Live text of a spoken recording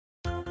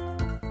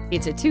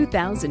It's a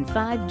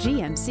 2005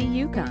 GMC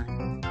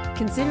Yukon.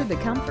 Consider the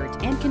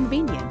comfort and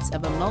convenience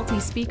of a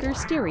multi-speaker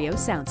stereo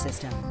sound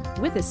system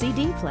with a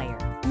CD player,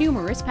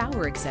 numerous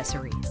power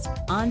accessories,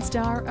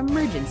 OnStar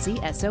emergency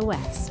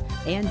SOS,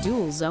 and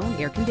dual-zone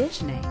air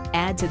conditioning.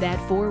 Add to that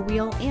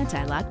four-wheel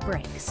anti-lock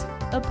brakes,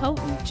 a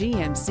potent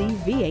GMC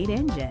V8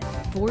 engine,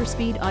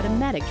 4-speed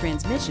automatic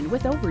transmission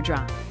with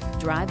overdrive,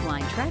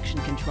 driveline traction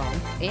control,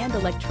 and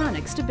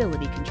electronic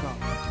stability control.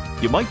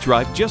 You might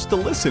drive just to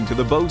listen to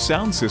the Bose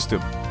sound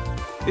system.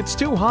 It's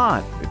too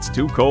hot, it's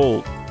too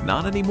cold.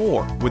 Not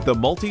anymore with the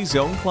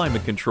multi-zone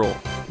climate control.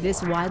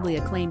 This widely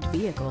acclaimed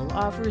vehicle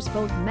offers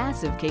both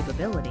massive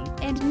capability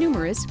and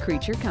numerous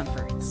creature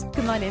comforts.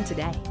 Come on in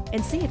today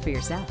and see it for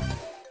yourself.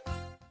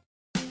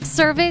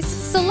 Service,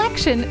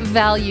 selection,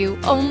 value,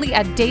 only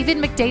at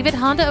McDavid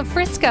Honda of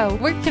Frisco.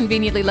 We're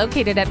conveniently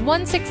located at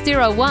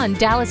 1601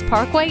 Dallas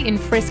Parkway in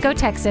Frisco,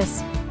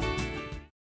 Texas.